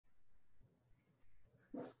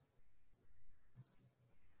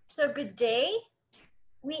So good day.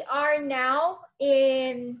 We are now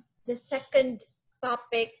in the second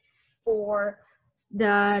topic for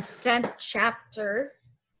the 10th chapter.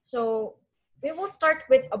 So we will start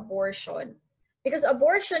with abortion because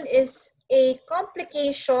abortion is a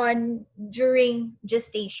complication during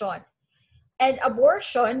gestation. And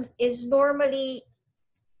abortion is normally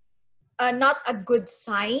not a good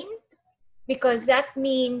sign because that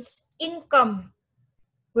means income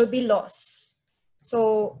will be lost.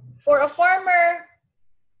 So for a farmer,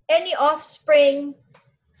 any offspring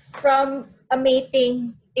from a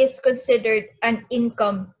mating is considered an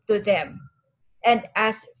income to them. And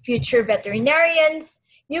as future veterinarians,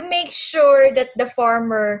 you make sure that the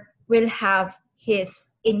farmer will have his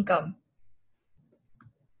income.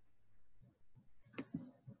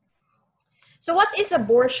 So what is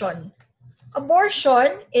abortion?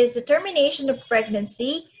 Abortion is the termination of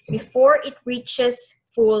pregnancy before it reaches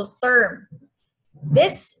full term.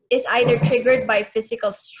 This is either triggered by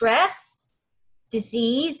physical stress,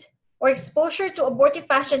 disease, or exposure to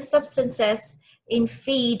abortifacient substances in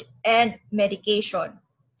feed and medication.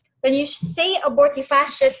 When you say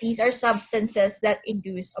abortifacient, these are substances that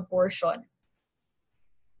induce abortion.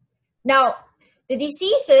 Now, the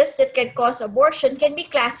diseases that can cause abortion can be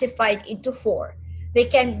classified into four. They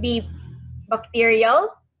can be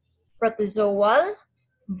bacterial, protozoal,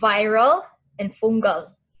 viral, and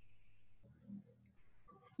fungal.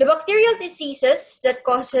 The bacterial diseases that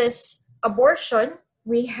causes abortion,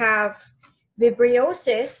 we have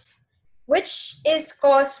vibriosis, which is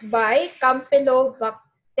caused by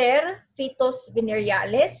Campylobacter fetus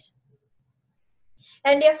venerealis.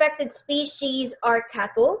 And the affected species are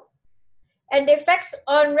cattle. And the effects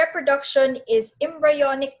on reproduction is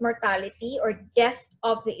embryonic mortality or death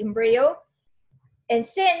of the embryo. And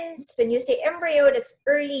since when you say embryo, that's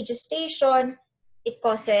early gestation, it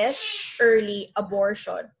causes early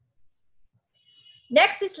abortion.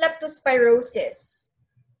 Next is leptospirosis.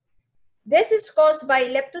 This is caused by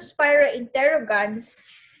Leptospira interrogans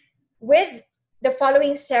with the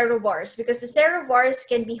following serovars because the serovars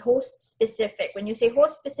can be host specific. When you say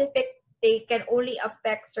host specific, they can only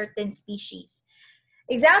affect certain species.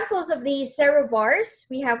 Examples of these serovars,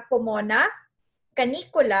 we have Pomona,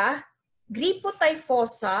 Canicula,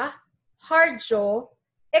 Gripotyphosa, Harjo,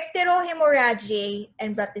 Ecterohemorrhagiae,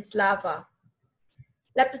 and Bratislava.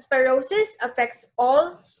 Leptospirosis affects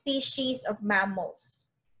all species of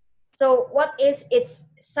mammals. So what is its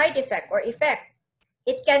side effect or effect?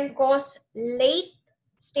 It can cause late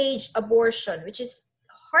stage abortion, which is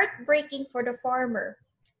heartbreaking for the farmer.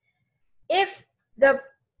 If the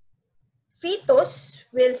fetus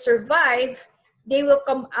will survive, they will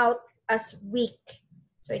come out as weak.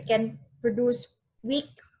 So it can produce weak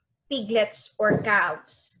piglets or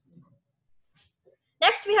calves.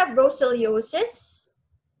 Next, we have brucellosis,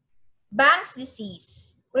 Banks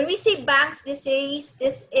disease. When we say Banks disease,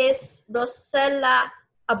 this is Brucella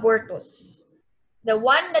abortus, the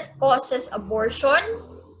one that causes abortion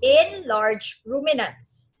in large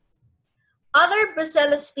ruminants. Other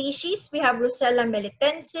Brucella species, we have Brucella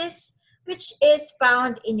melitensis, which is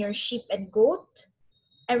found in your sheep and goat.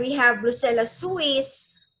 And we have Brucella suis,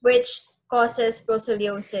 which causes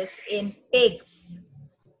brucellosis in pigs.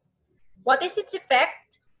 What is its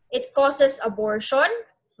effect? It causes abortion,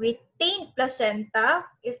 retained placenta.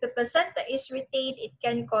 If the placenta is retained, it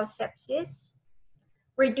can cause sepsis,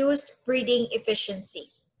 reduced breeding efficiency,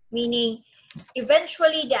 meaning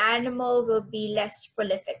eventually the animal will be less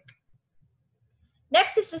prolific.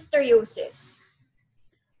 Next is listeriosis.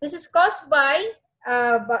 This is caused by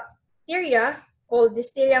bacteria called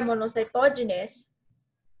Listeria monocytogenes,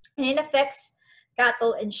 and it affects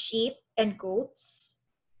cattle and sheep and goats.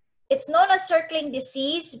 It's known as circling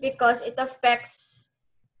disease because it affects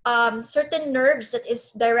certain nerves that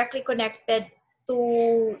is directly connected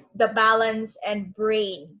to the balance and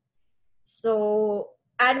brain. So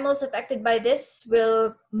animals affected by this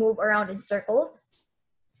will move around in circles.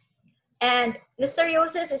 And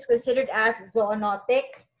listeriosis is considered as zoonotic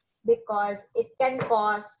because it can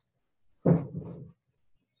cause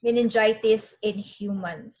meningitis in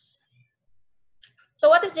humans. So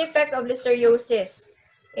what is the effect of listeriosis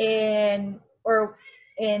in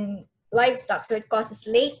livestock? So it causes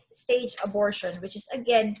late stage abortion, which is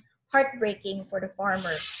again heartbreaking for the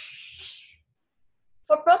farmer.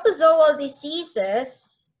 For protozoal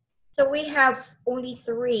diseases, so we have only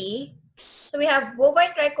three. So we have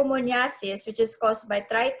bovine trichomoniasis, which is caused by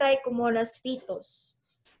Trichomonas fetus.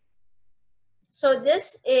 So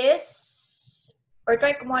this is, or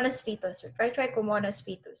Trichomonas fetus, or Trichomonas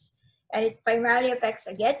fetus. And it primarily affects,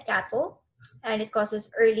 again, cattle, and it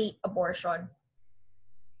causes early abortion.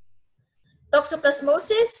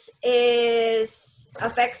 Toxoplasmosis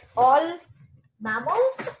affects all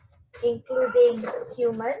mammals, including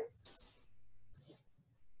humans.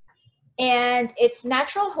 And its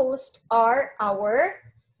natural hosts are our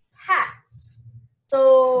cats.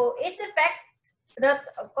 So its effect, the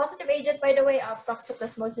causative agent, by the way, of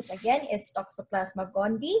toxoplasmosis again is Toxoplasma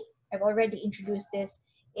gondii. I've already introduced this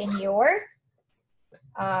in your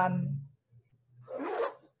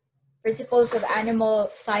Principles of Animal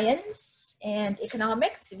Science and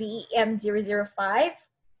Economics, VEM005.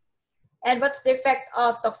 And what's the effect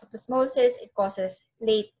of toxoplasmosis? It causes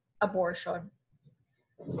late abortion.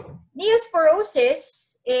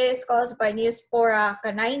 Neosporosis is caused by Neospora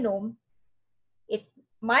caninum. It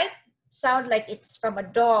might sound like it's from a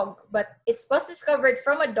dog, but it was discovered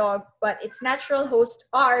from a dog, but its natural hosts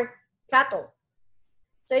are cattle.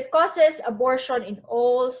 So it causes abortion in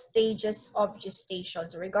all stages of gestation.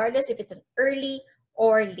 So regardless if it's an early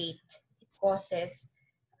or late, it causes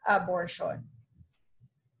abortion.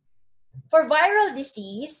 For viral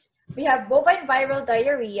disease, we have bovine viral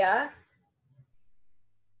diarrhea,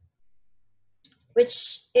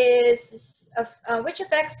 which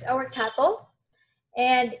affects our cattle,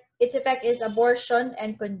 and its effect is abortion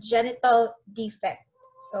and congenital defect.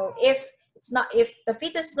 So if the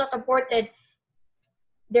fetus is not aborted,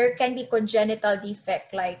 there can be congenital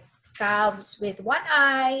defect like calves with one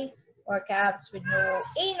eye, or calves with no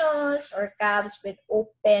anus, or calves with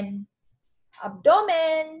open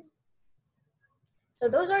abdomen. So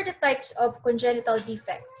those are the types of congenital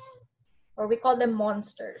defects, or we call them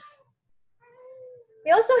monsters.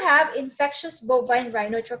 We also have infectious bovine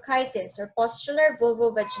rhinotracheitis or pustular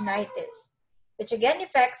vulvovaginitis, which again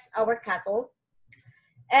affects our cattle,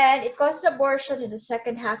 and it causes abortion in the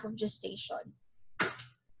second half of gestation.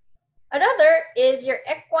 Another is your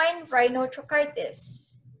equine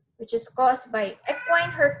rhinotracheitis, which is caused by equine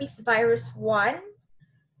herpes virus 1,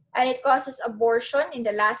 and it causes abortion in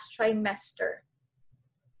the last trimester.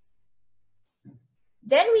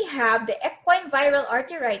 Then we have the equine viral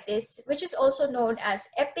arteritis, which is also known as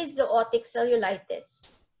epizootic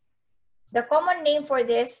cellulitis. The common name for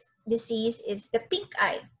this disease is the pink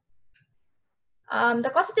eye. The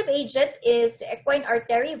causative agent is the equine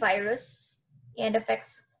arterivirus and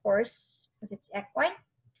affects horse because it's equine.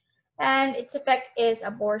 And its effect is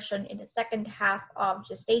abortion in the second half of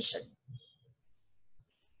gestation.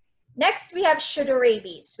 Next, we have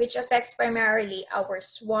pseudorabies, which affects primarily our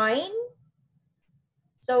swine.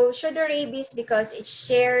 So pseudorabies because it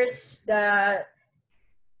shares the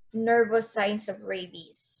nervous signs of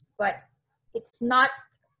rabies, but it's not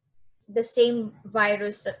the same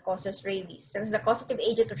virus that causes rabies. Because the causative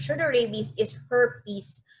agent of pseudorabies is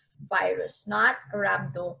herpes virus, not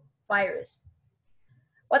rhabdovirus.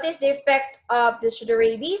 What is the effect of the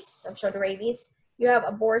pseudorabies? You have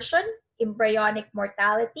abortion, embryonic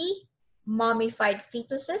mortality, mummified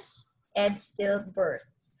fetuses, and stillbirth.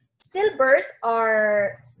 Stillbirth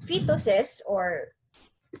are fetuses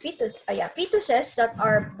that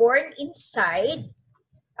are born inside,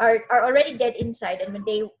 are already dead inside, and when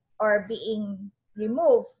they are being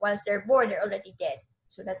removed, once they're born, they're already dead.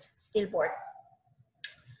 So that's stillborn.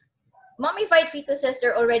 Mummified fetuses,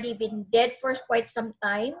 they're already been dead for quite some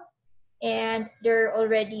time, and they're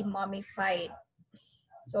already mummified.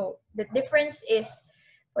 So the difference is,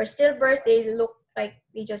 for stillbirth, they look like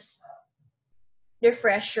they're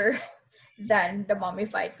fresher than the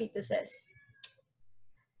mummified fetuses.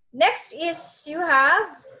 Next is you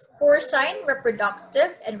have porcine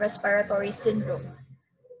reproductive and respiratory syndrome.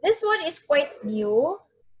 This one is quite new.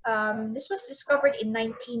 This was discovered in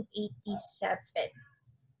 1987.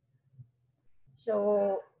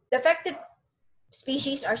 So the affected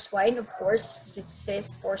species are swine, of course, because it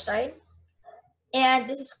says porcine. And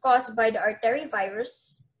this is caused by the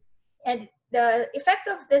arterivirus. And the effect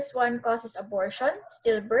of this one causes abortion,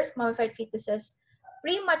 stillbirth, mummified fetuses,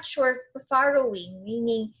 premature farrowing,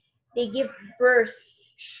 meaning they give birth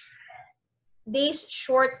days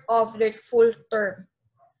short of their full term.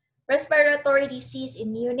 Respiratory disease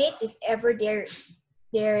in neonates, if ever they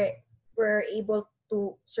were able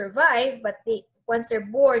to survive, but once they're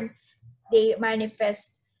born, they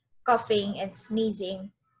manifest coughing and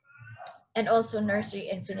sneezing, and also nursery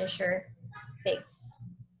and finisher pigs.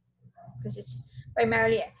 Because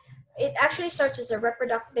it actually starts as a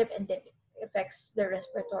reproductive and then affects the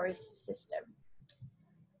respiratory system.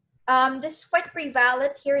 This is quite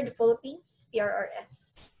prevalent here in the Philippines,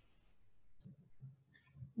 PRRS.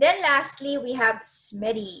 Then lastly, we have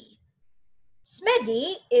SMEDI.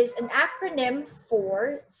 SMEDI is an acronym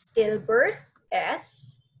for stillbirth,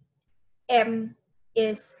 S. M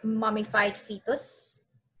is mummified fetus.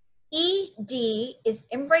 ED is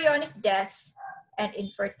embryonic death and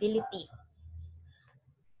infertility.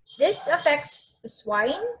 This affects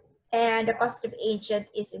swine, and the causative agent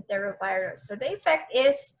is enterovirus. So the effect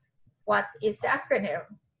is, what is the acronym?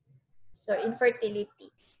 So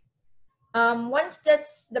infertility. Once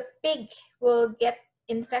that's the pig will get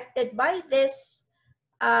infected by this,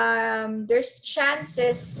 there's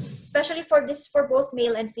chances, especially for this, for both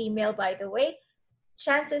male and female, by the way,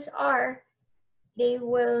 chances are they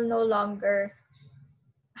will no longer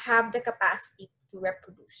have the capacity to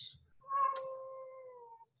reproduce.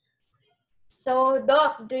 So,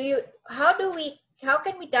 Doc, how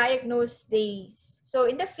can we diagnose these? So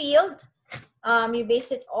in the field, you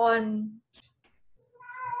base it on,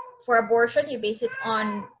 for abortion, you base it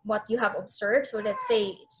on what you have observed. So let's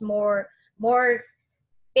say it's more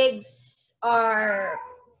pigs are,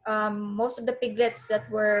 most of the piglets that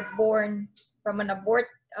were born from an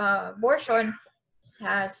abortion,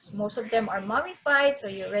 most of them are mummified, so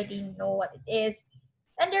you already know what it is.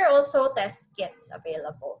 And there are also test kits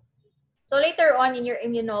available. So later on in your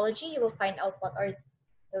immunology, you will find out what are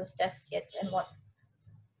those test kits and what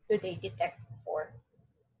do they detect for.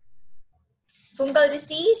 Fungal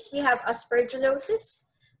disease, we have aspergillosis,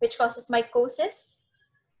 which causes mycosis.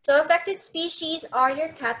 So affected species are your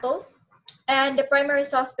cattle, and the primary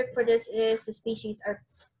suspect for this is the species are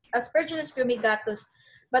Aspergillus fumigatus,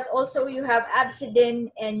 but also you have Abscidin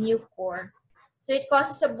and Mucor. So it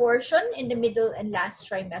causes abortion in the middle and last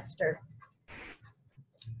trimester.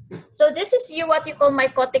 So this is what you call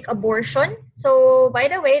mycotic abortion. So by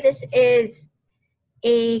the way, this is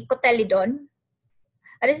a cotyledon.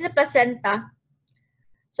 This is a placenta.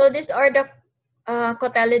 So these are the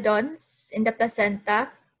cotyledons in the placenta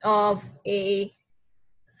of a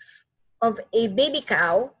baby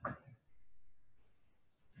cow,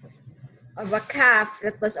 of a calf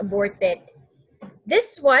that was aborted.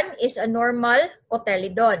 This one is a normal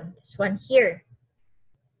cotyledon, this one here.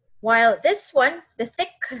 While this one, the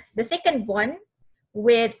thickened one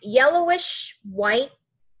with yellowish white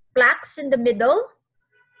plaques in the middle,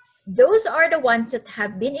 those are the ones that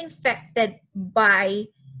have been infected by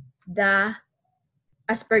the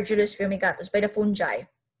Aspergillus fumigatus, by the fungi.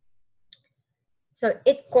 So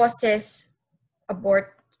it causes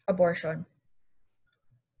abortion.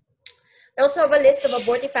 We also have a list of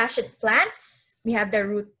abortifacient plants. We have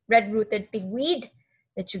the red-rooted pigweed,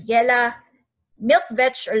 the Tugela, milk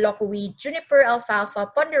vetch or locoweed, juniper,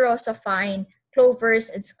 alfalfa, ponderosa vine, clovers,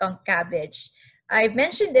 and skunk cabbage. I've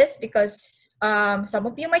mentioned this because some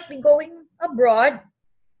of you might be going abroad,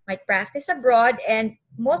 might practice abroad, and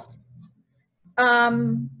most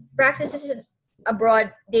practices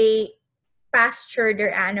abroad, they pasture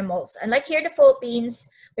their animals. Unlike here in the Philippines,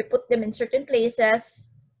 we put them in certain places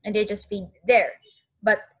and they just feed there.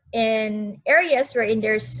 But in areas wherein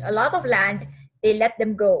there's a lot of land, they let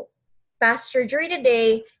them go, pasture during the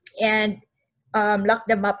day, and lock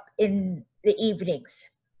them up in the evenings.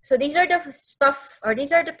 So these are the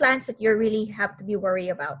these are the plants that you really have to be worried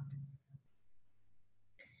about.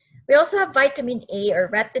 We also have vitamin A or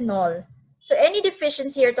retinol. So any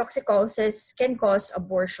deficiency or toxicosis can cause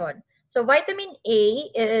abortion. So vitamin A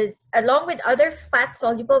is, along with other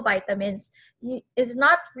fat-soluble vitamins, you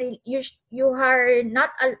are not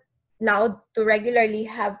allowed to regularly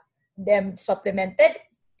have them supplemented,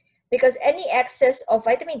 because any excess of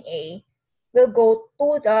vitamin A will go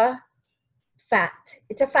to the fat.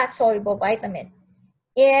 It's a fat-soluble vitamin.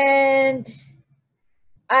 And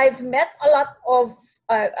I've met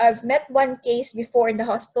one case before in the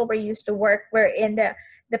hospital where I used to work, wherein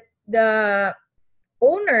the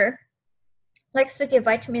owner likes to give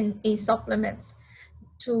vitamin A supplements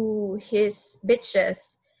to his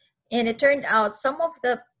bitches, and it turned out some of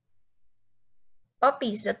the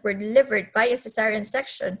puppies that were delivered via cesarean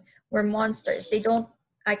section were monsters.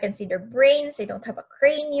 I can see their brains, they don't have a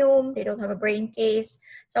cranium, they don't have a brain case.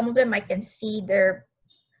 Some of them I can see their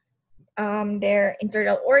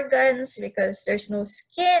internal organs because there's no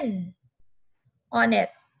skin on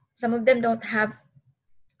it. Some of them don't have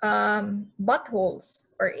buttholes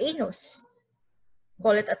or anus.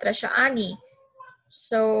 Call it atrachia ani.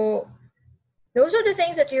 So those are the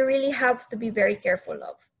things that you really have to be very careful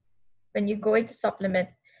of when you're going to supplement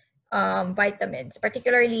vitamins,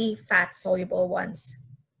 particularly fat-soluble ones.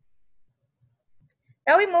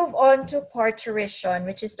 Now we move on to parturition,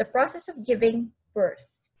 which is the process of giving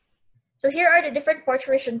birth. So here are the different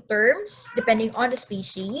parturition terms depending on the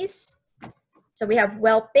species. So we have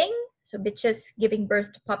whelping, so bitches giving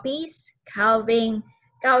birth to puppies; calving,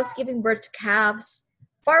 cows giving birth to calves;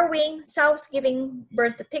 farrowing, sows giving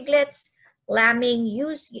birth to piglets; lambing,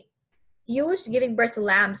 ewes giving birth to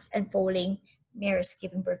lambs; and foaling, mares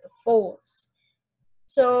giving birth to foals.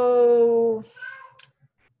 So,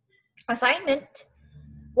 assignment.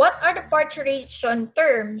 What are the parturition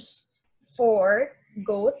terms for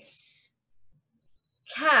goats,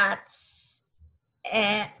 cats,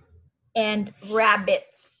 and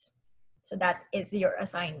rabbits? So that is your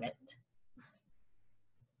assignment.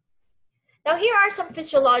 Now, here are some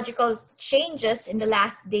physiological changes in the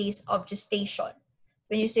last days of gestation.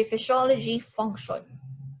 When you say physiology, function.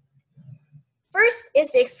 First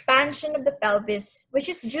is the expansion of the pelvis, which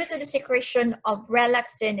is due to the secretion of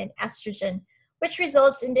relaxin and estrogen, which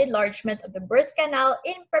results in the enlargement of the birth canal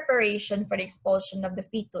in preparation for the expulsion of the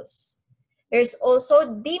fetus. There's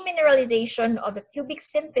also demineralization of the pubic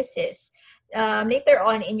symphysis. Later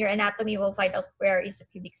on in your anatomy, we'll find out where is the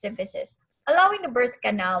pubic symphysis, allowing the birth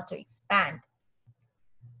canal to expand.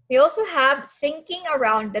 We also have sinking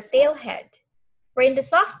around the tail head, wherein the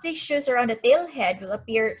soft tissues around the tail head will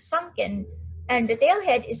appear sunken, and the tail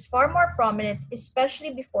head is far more prominent, especially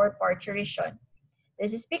before parturition.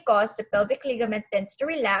 This is because the pelvic ligament tends to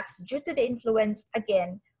relax due to the influence,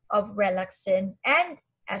 again, of relaxin and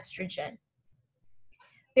estrogen.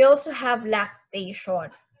 We also have lactation.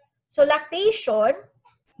 So lactation,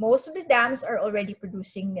 most of the dams are already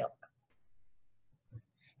producing milk.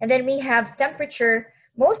 And then we have temperature.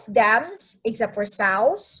 Most dams, except for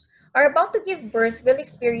sows, are about to give birth will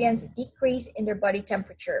experience a decrease in their body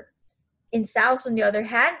temperature. In sows, on the other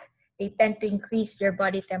hand, they tend to increase their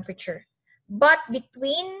body temperature. But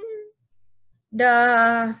between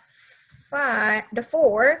the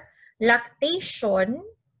four, lactation,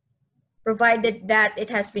 provided that it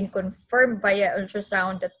has been confirmed via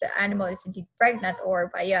ultrasound that the animal is indeed pregnant,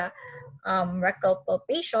 or via rectal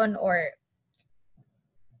palpation or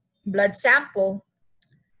blood sample,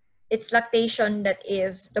 it's lactation that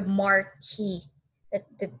is the marquee that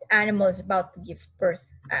the animal is about to give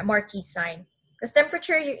birth, marquee sign. Because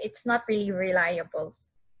temperature, it's not really reliable.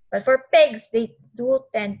 But for pigs, they do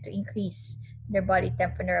tend to increase their body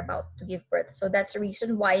temp when they're about to give birth. So that's the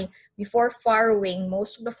reason why before farrowing,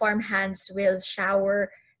 most of the farm hands will shower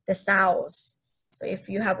the sows. So if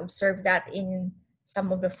you have observed that in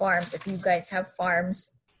some of the farms, if you guys have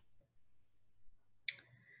farms.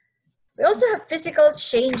 We also have physical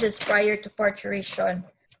changes prior to parturition,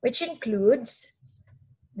 which includes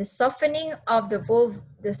the softening of the vulva,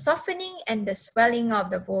 the softening and the swelling of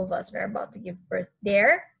the vulvas. We're about to give birth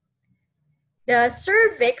there. The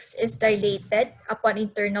cervix is dilated upon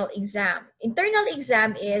internal exam. Internal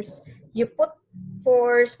exam is you put,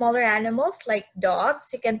 for smaller animals like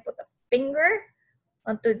dogs, you can put a finger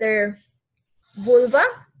onto their vulva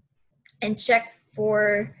and check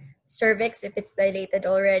for cervix if it's dilated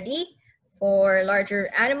already. For larger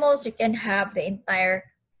animals, you can have the entire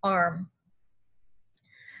arm.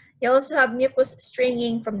 You also have mucus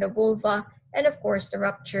stringing from the vulva, and of course, the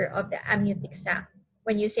rupture of the amniotic sac.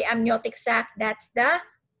 When you say amniotic sac, that's the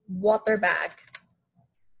water bag.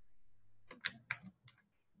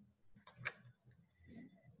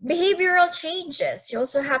 Behavioral changes. You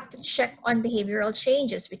also have to check on behavioral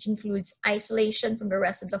changes, which includes isolation from the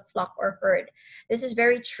rest of the flock or herd. This is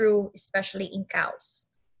very true, especially in cows.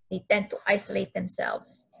 They tend to isolate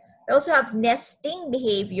themselves. They also have nesting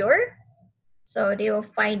behavior. So they will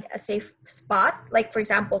find a safe spot. Like, for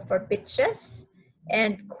example, for bitches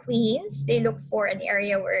and queens, they look for an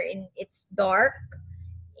area wherein it's dark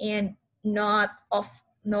and it's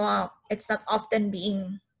not often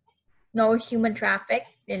being no human traffic.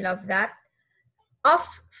 They love that.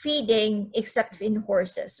 Off feeding, except in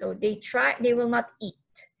horses. So they will not eat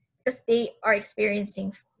because they are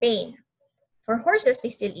experiencing pain. For horses, they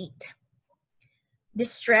still eat.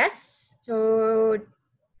 Distress, so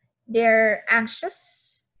they're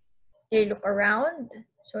anxious. They look around.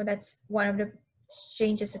 So that's one of the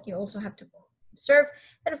changes that you also have to observe.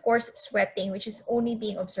 And of course, sweating, which is only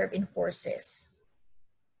being observed in horses.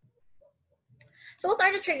 So what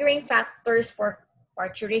are the triggering factors for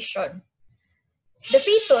parturition? The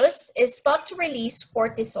fetus is thought to release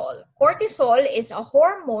cortisol. Cortisol is a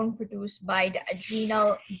hormone produced by the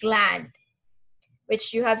adrenal gland,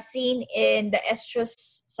 which you have seen in the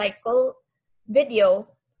estrous cycle video,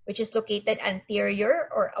 which is located anterior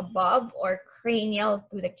or above or cranial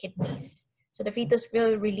to the kidneys. So the fetus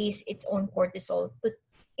will release its own cortisol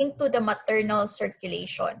into the maternal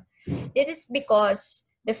circulation. This is because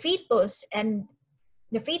the fetus and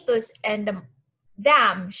the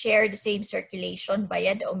dam share the same circulation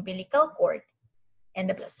via the umbilical cord and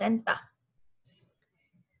the placenta.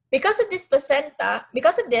 Because of this, the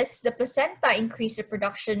placenta increases the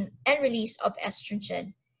production and release of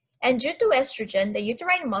estrogen. And due to estrogen, the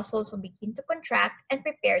uterine muscles will begin to contract and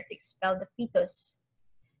prepare to expel the fetus.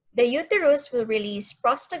 the uterus will release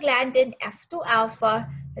prostaglandin F2 alpha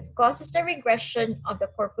that causes the regression of the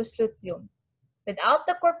corpus luteum. Without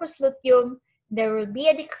the corpus luteum, there will be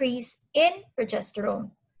a decrease in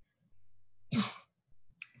progesterone.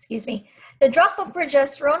 Excuse me. The drop of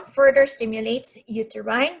progesterone further stimulates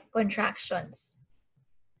uterine contractions.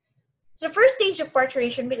 So the first stage of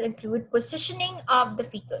parturition will include positioning of the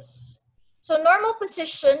fetus. So normal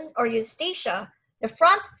position or eustacia, the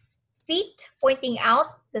front feet pointing out,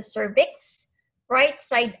 the cervix, right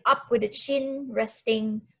side up with the chin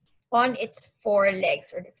resting on its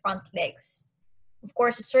forelegs or the front legs. Of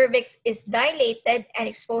course, the cervix is dilated and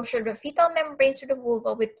exposure of the fetal membranes to the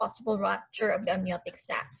vulva with possible rupture of the amniotic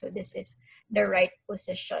sac. So this is the right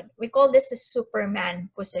position. We call this the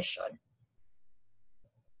Superman position.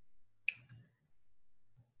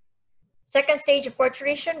 Second stage of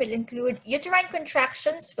parturition will include uterine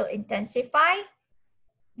contractions will intensify.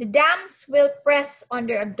 The dams will press on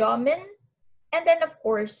the abdomen. And then, of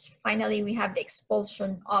course, finally, we have the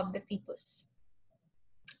expulsion of the fetus.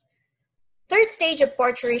 Third stage of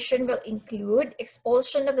parturition will include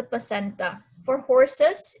expulsion of the placenta. For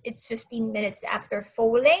horses, it's 15 minutes after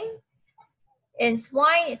foaling. In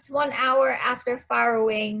swine, it's 1 hour after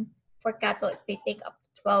farrowing. For cattle, it may take up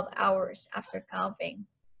to 12 hours after calving.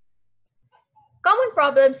 Common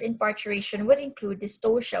problems in parturition would include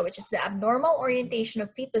dystocia, which is the abnormal orientation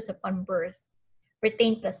of fetus upon birth,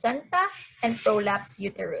 retained placenta, and prolapsed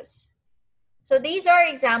uterus. So these are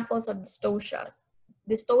examples of dystocia,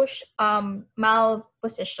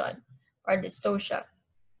 malposition or dystocia.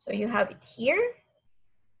 So you have it here.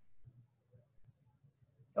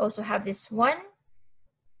 You also have this one.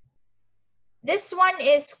 This one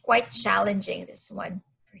is quite challenging, this one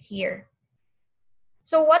for here.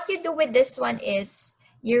 So what you do with this one is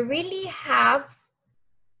you really have,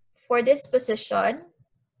 for this position,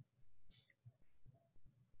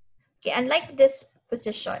 okay, unlike this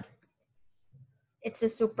position, it's a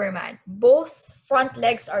Superman. Both front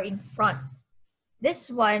legs are in front. This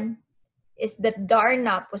one is the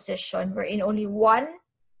Darna position, wherein only one.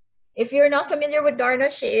 If you're not familiar with Darna,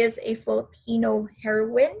 she is a Filipino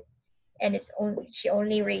heroine, and she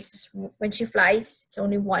only raises, when she flies, it's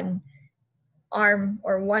only one arm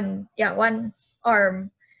or one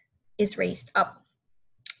arm is raised up.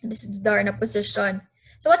 This is the Darna position.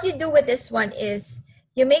 So what you do with this one is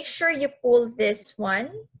you make sure you pull this one,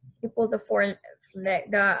 you pull the foreleg,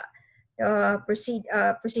 the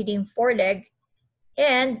preceding foreleg,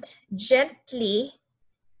 and gently,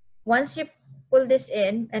 once you pull this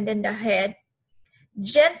in and then the head,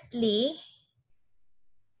 gently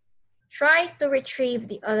try to retrieve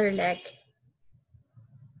the other leg,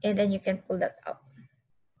 and then you can pull that up.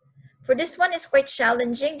 For this one, is quite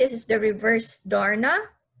challenging. This is the reverse Darna.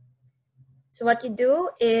 So what you do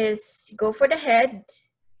is go for the head,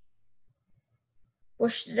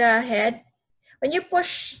 push the head. When you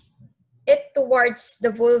push it towards the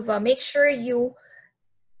vulva, make sure you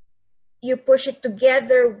push it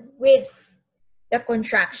together with the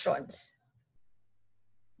contractions,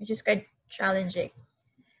 which is quite challenging.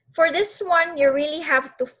 For this one, you really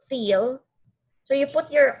have to feel. So you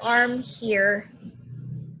put your arm here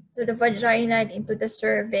to the vagina and into the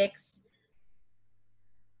cervix.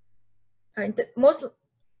 And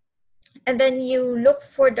then you look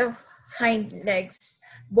for the hind legs,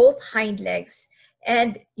 both hind legs,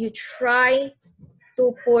 and you try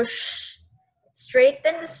to push,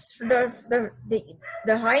 straighten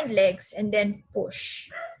the hind legs, and then push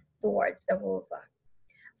towards the vulva.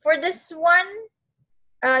 For this one,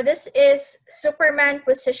 this is Superman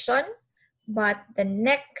position, but the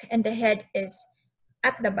neck and the head is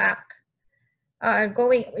at the back.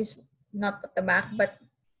 Is not at the back, but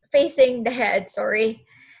facing the head, sorry.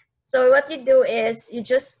 So what you do is you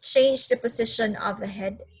just change the position of the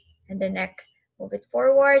head and the neck. Move it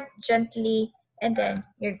forward gently, and then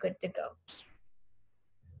you're good to go.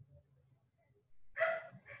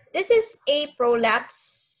 This is a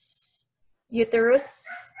prolapse uterus.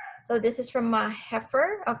 So this is from a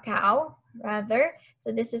heifer, a cow, rather.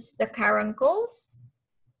 So this is the caruncles.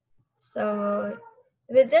 So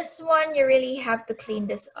with this one, you really have to clean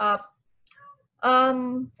this up.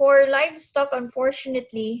 For livestock,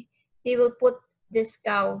 unfortunately, they will put this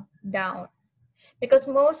cow down because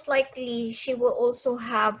most likely she will also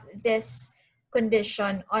have this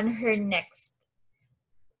condition on her next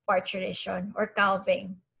parturition or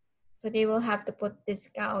calving. So they will have to put this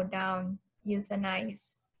cow down,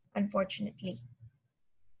 euthanize, unfortunately.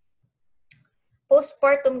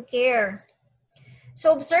 Postpartum care.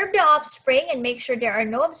 So observe the offspring and make sure there are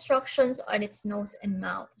no obstructions on its nose and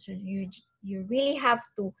mouth. So you really have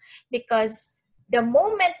to, because the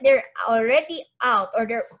moment they're already out or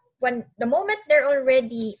they're when the moment they're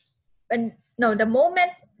already, the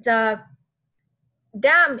moment the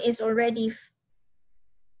dam is already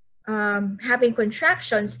having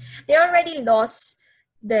contractions, they already lost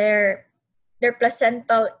their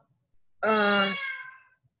placental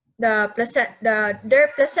their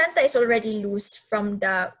placenta is already loose from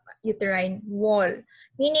the uterine wall,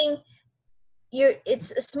 meaning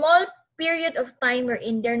it's a small period of time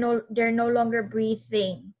wherein they're no longer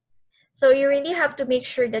breathing. So you really have to make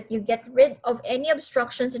sure that you get rid of any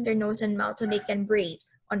obstructions in their nose and mouth so they can breathe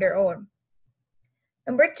on their own.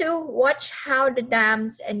 Number 2, watch how the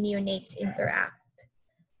dams and neonates interact,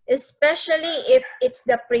 especially if it's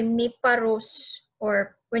the primiparous,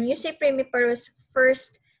 or when you say primiparous,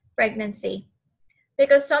 first pregnancy,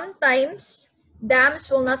 because sometimes dams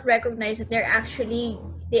will not recognize that they actually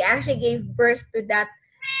gave birth to that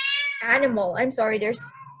animal. I'm sorry, there's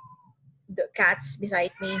the cats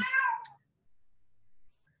beside me.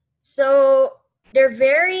 So they're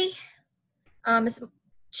very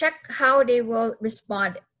check how they will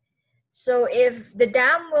respond. So if the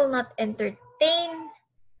dam will not entertain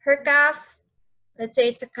her calf, let's say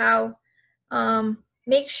it's a cow,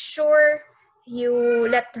 make sure you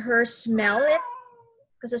let her smell it,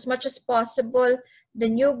 because as much as possible, the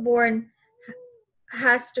newborn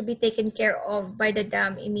has to be taken care of by the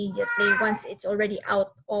dam immediately once it's already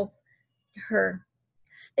out of her.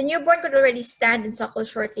 The newborn could already stand and suckle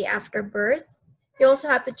shortly after birth. You also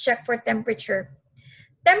have to check for temperature.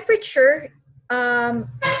 Temperature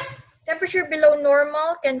below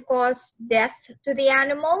normal can cause death to the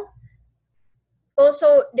animal.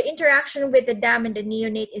 Also, the interaction with the dam and the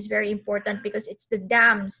neonate is very important because it's the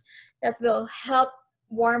dams that will help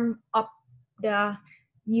warm up the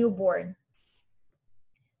newborn.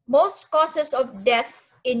 Most causes of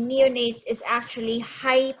death in neonates is actually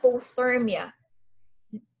hypothermia,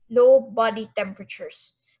 low body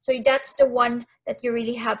temperatures. So that's the one that you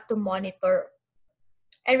really have to monitor.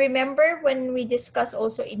 And remember when we discussed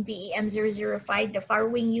also in VEM 005, the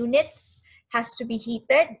farrowing units has to be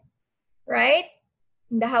heated, right?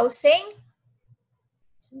 In the housing.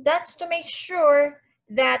 So that's to make sure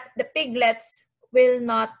that the piglets will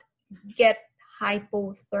not get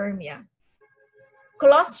hypothermia.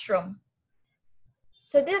 Colostrum.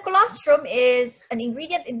 So the colostrum is an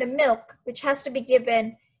ingredient in the milk which has to be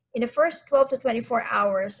given in the first 12 to 24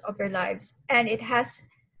 hours of their lives, and it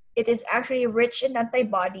is actually rich in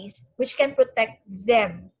antibodies which can protect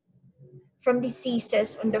them from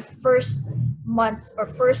diseases on the first months or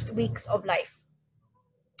first weeks of life.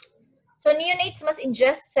 So neonates must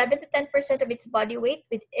ingest 7 to 10% of its body weight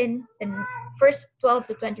within the first 12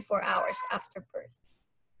 to 24 hours after birth.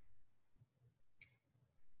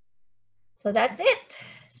 So that's it.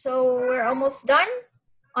 So we're almost done.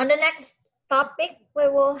 On the next topic, we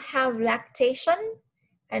will have lactation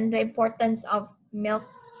and the importance of milk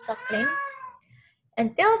suckling.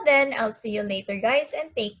 Until then, I'll see you later, guys,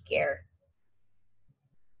 and take care.